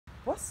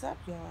What's up,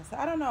 y'all? So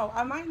I don't know.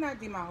 I might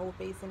not do my whole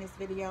face in this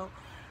video,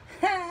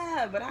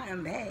 but I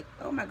am back.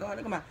 Oh my god,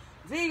 look at my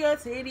Ziga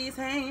titties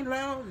hang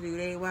low. Do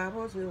they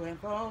wobble to and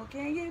fro?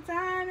 Can you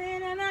time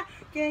in and out?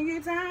 Can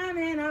you time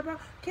in a bro?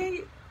 Can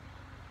you?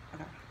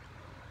 Okay.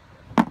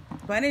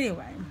 But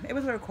anyway, it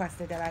was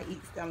requested that I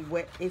eat some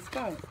with a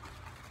spoon.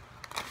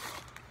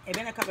 It's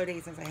been a couple of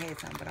days since I had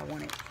some, but I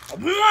want it. I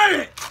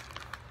want it.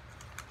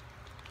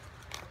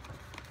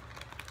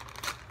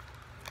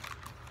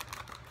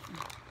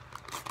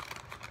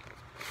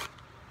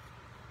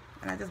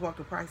 And I just walked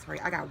the price rate.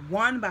 I got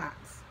one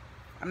box.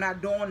 I'm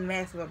not doing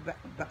massive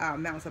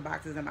amounts of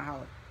boxes in my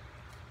house.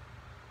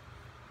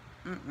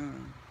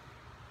 Mm-mm.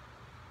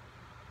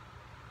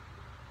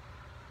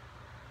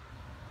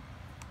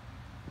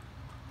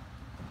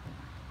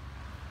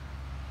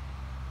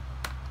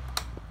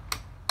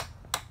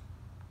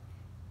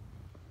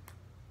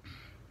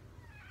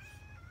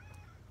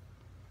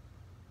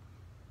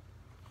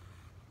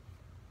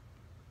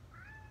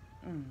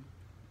 Mm.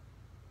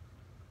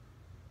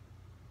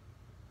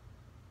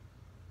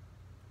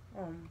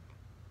 Um,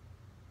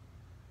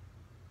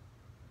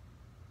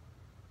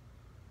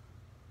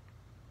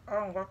 I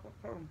don't like the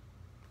phone.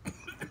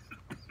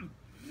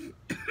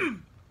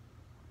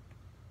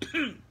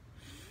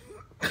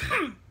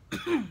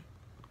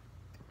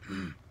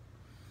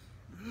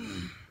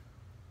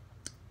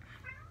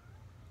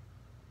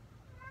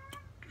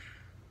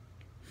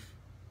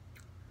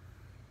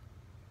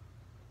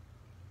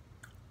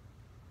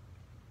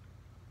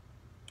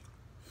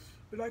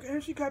 But like,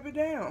 and she cut it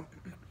down.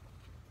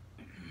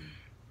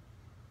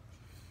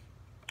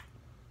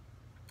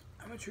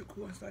 I'm a true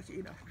cool and start to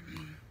eat them.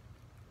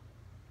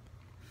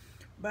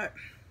 But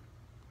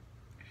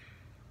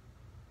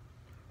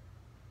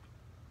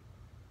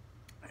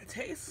it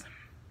tastes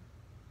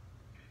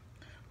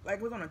like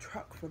it was on a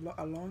truck for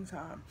a long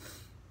time.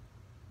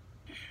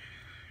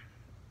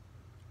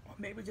 Or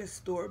maybe just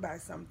stored by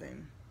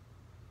something.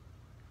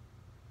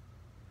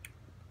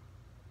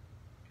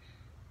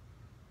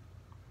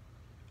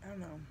 I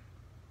don't know.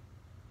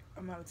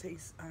 I'm not a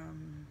taste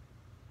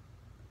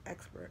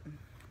expert.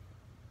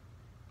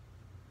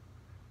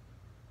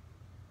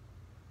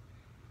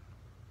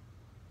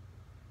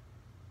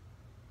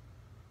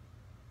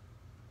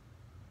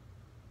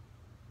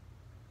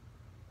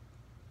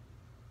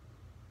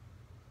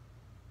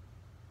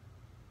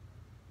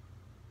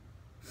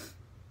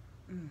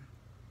 Mm.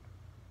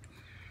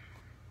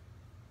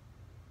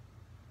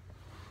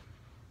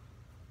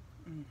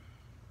 Mm.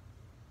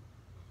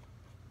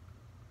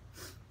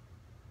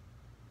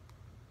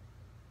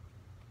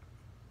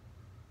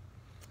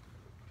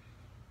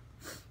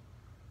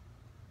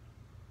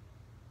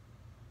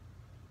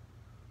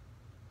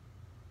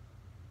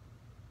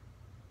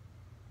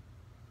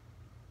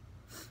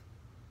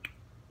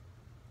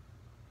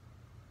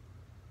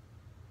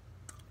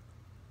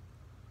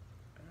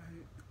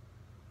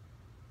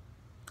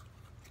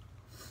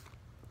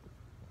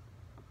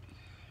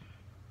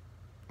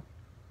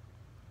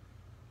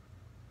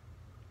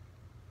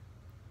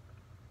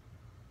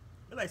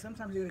 But like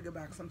sometimes you get a good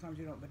box, sometimes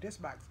you don't. But this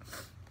box,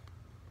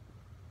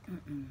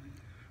 mm-mm.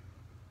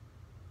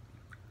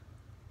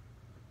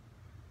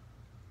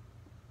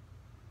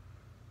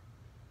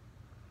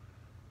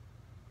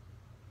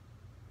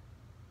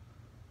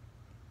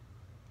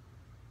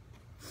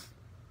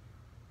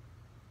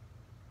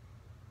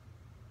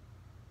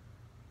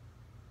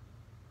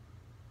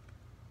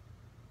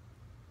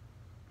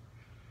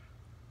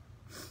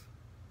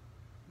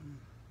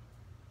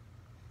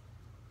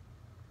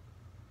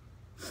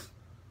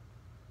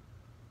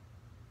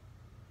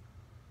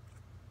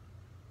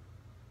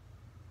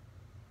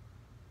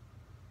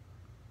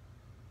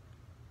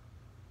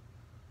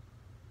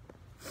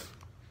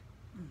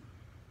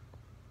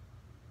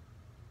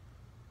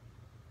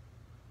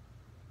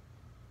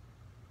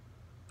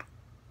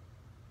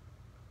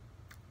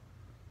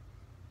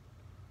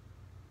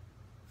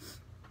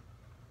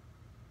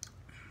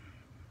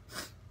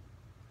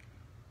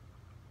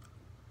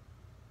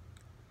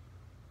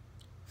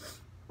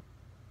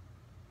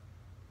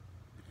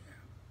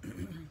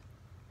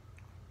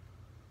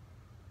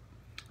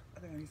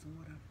 I think I need some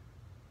water.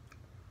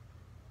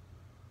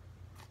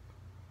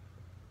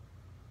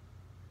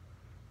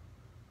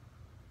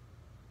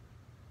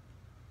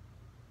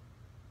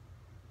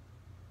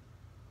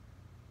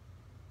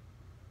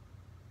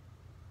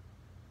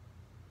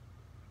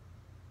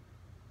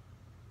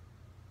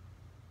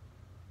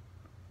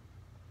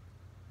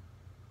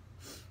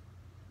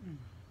 Mm.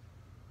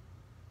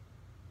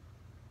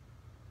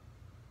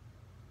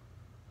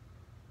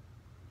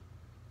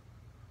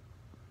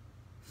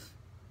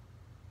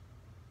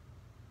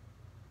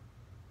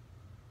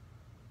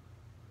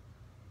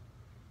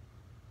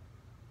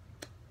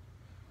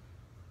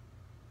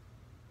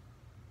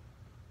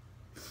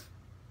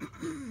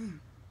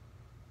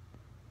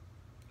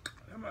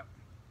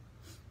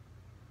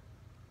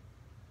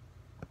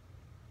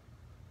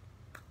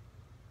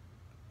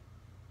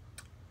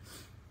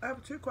 I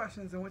have two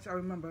questions in which I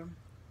remember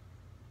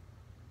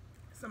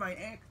somebody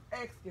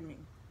asking me.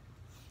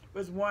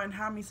 was one,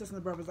 how many sisters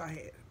and brothers I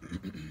had.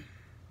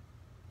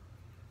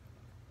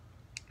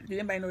 Did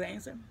anybody know the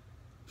answer?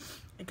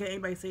 And can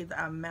anybody say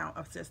the amount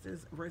of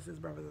sisters versus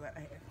brothers that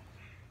I have?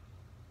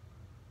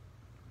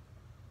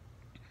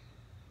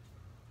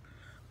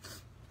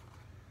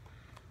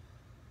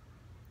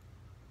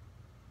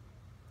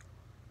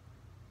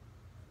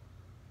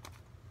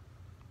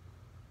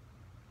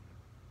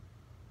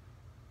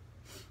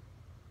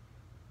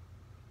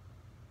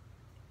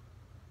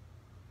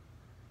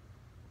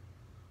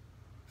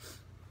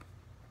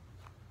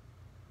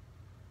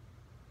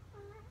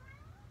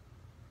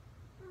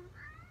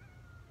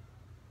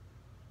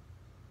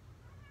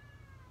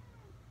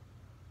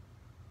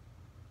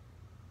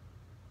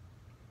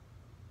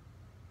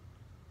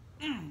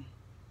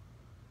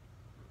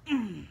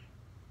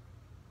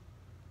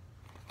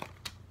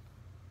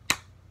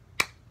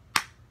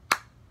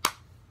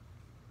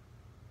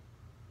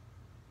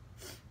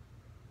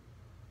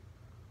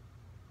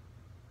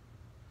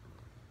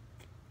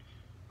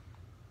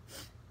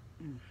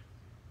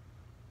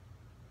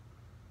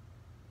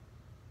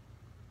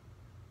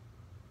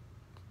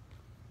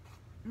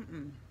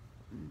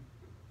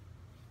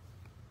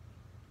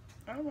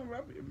 I don't want to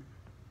rub it.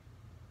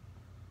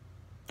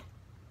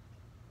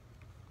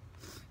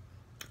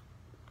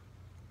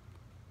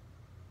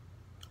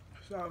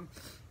 So,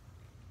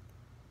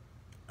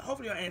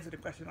 hopefully I answered the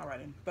question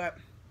already. But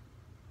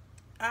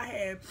I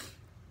have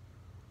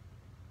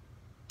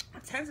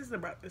 10 sisters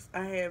and brothers.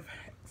 I have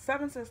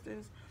 7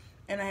 sisters,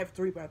 and I have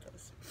 3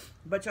 brothers.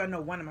 But y'all know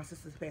one of my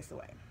sisters passed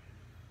away.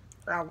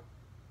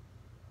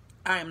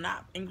 I am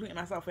not including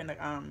myself in the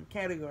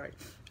category.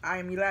 I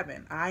am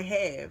 11. I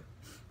have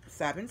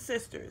 7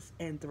 sisters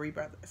and 3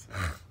 brothers.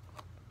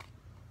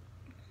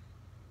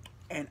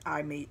 And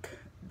I make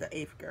the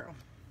 8th girl.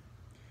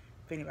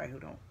 For anybody who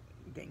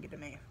didn't get the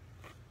math.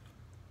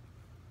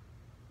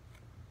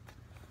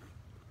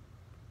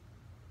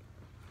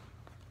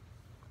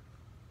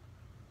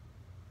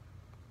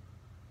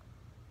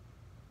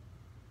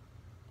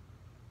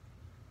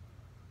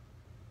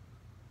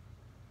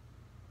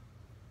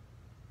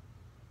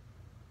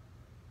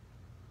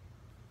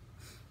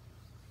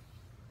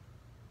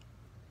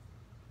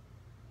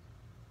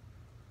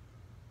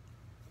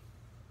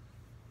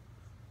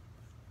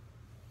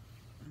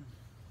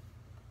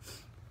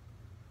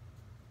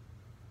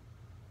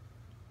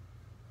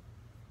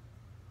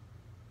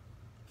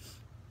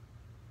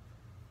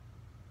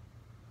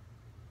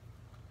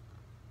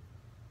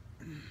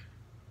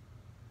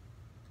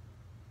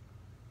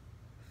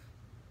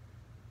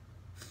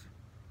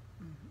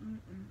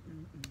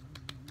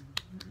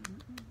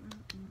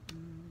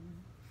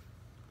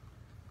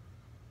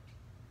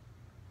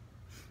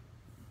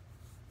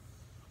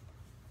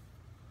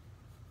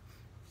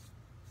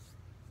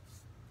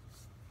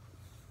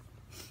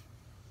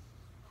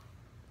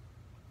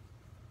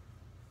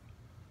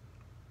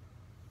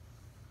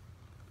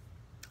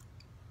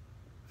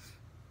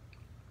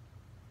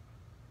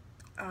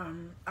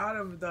 Out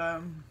of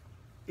the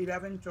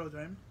 11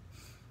 children,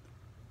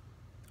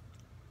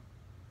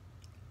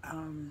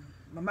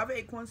 my mother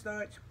ate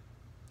cornstarch.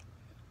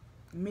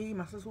 Me,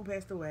 my sister who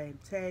passed away,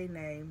 Tay,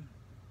 Nay,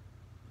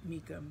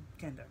 Mika,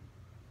 Kendra.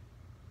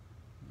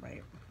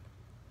 Right.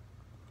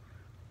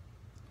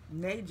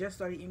 Nay just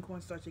started eating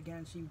cornstarch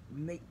again. She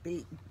make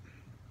videos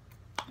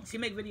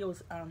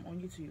on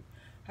YouTube.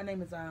 Her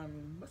name is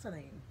what's her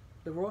name?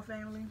 The Raw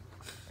Family.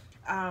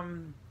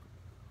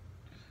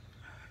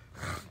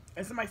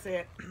 And somebody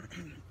said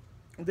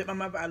that my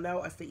mother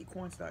allowed us to eat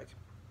cornstarch.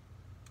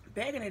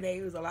 Back in the day,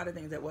 it was a lot of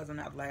things that wasn't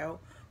allowed,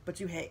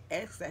 but you had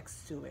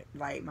access to it.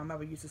 Like, my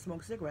mother used to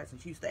smoke cigarettes,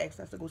 and she used to ask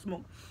us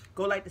to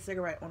go light the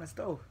cigarette on the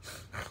stove.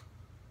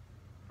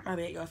 My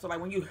bad, y'all. So,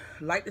 like, when you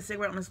light the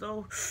cigarette on the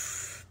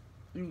stove,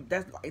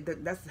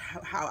 that's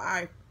how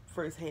I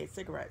first had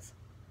cigarettes.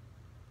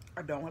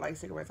 I don't like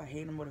cigarettes. I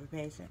hate them with a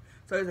passion.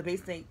 So, there's a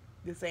basic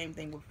the same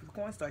thing with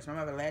cornstarch. My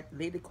mother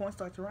laid the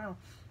cornstarch around.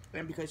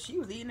 And because she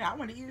was eating it, I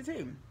wanted to eat it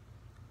too.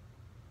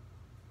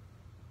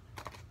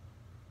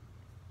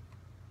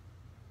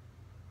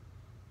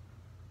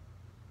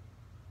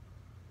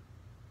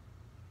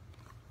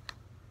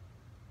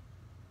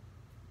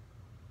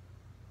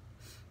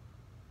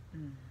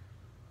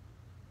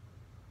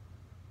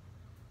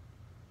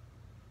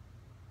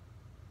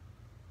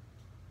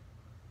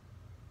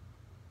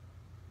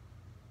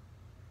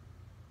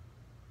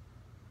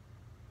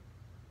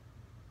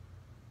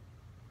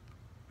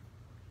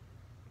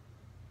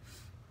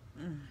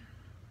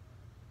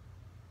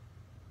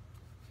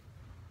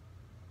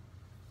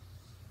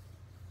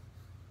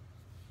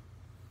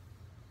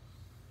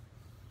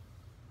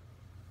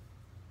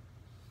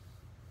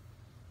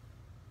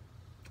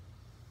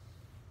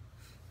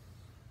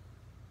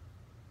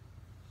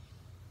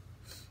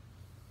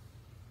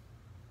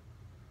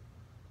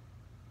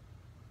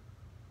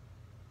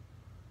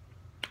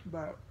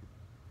 But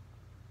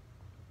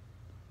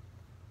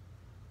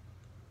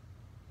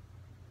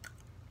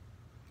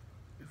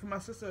for my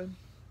sister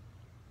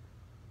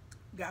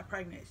got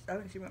pregnant, I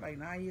think she went like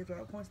 9 years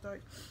without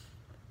cornstarch.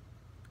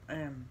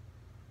 And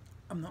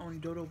I'm the only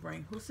dodo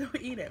brain who still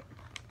eat it.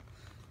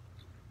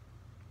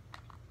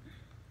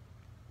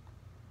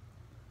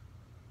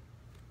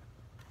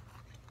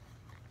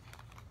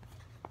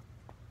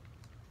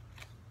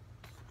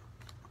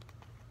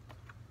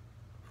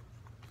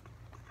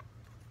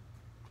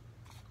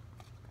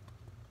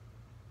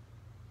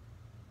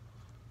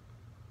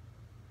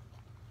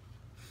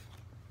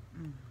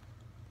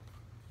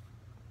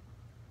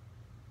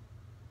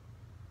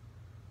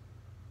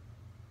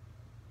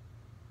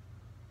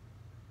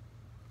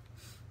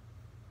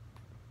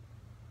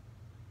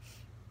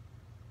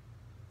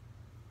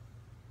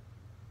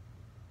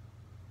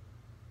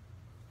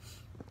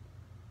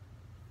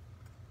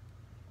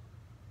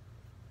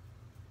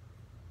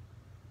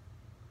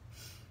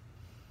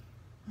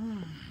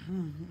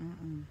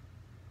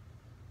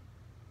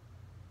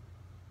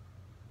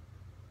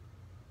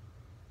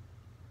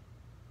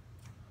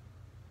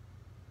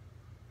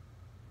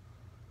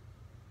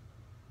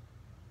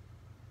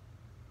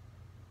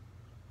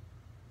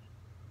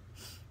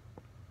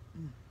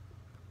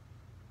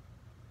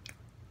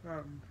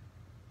 Um,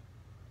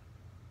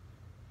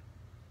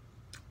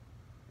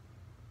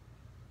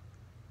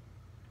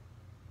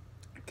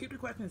 keep the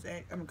questions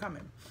I'm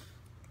coming.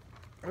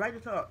 I like to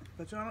talk,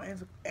 but y'all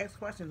don't ask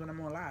questions when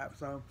I'm on live,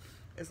 so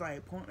it's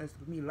like pointless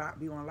for me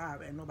be on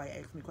live and nobody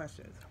asks me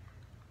questions.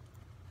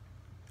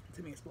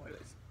 To me, it's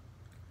spoilers.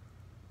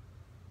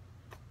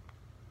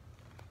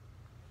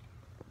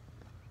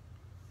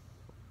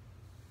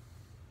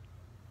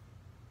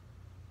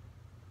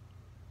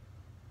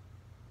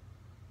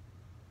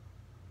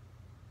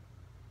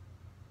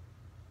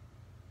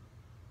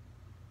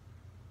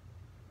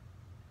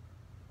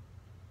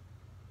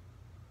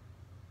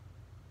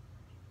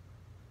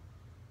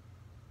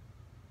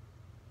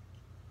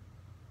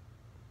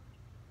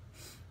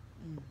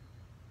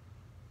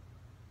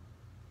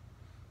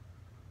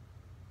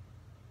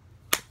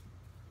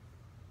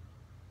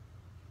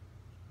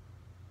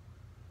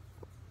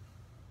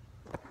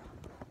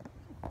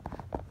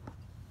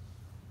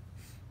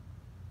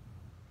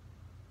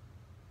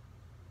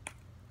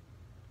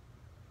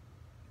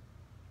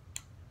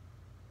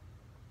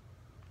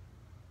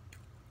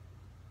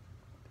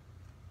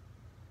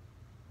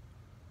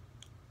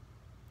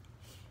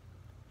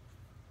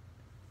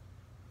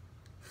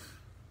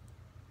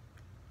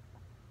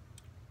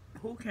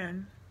 Who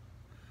can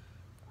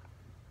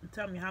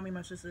tell me how many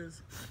my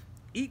sisters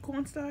eat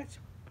cornstarch?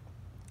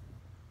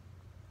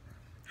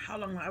 How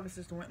long my other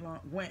sister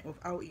went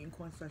without eating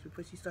cornstarch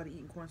before she started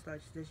eating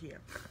cornstarch this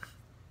year?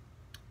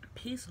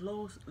 Peace,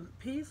 love,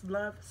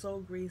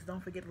 soul grease.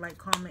 Don't forget to like,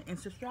 comment, and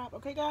subscribe.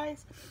 Okay,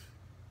 guys.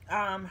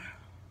 Well,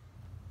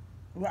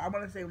 I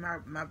want to say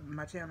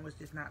my channel is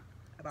just not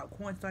about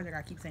cornstarch. I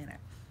gotta keep saying that.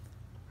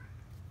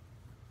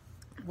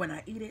 When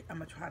I eat it, I'm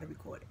gonna try to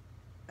record it.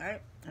 All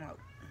right, I'm out.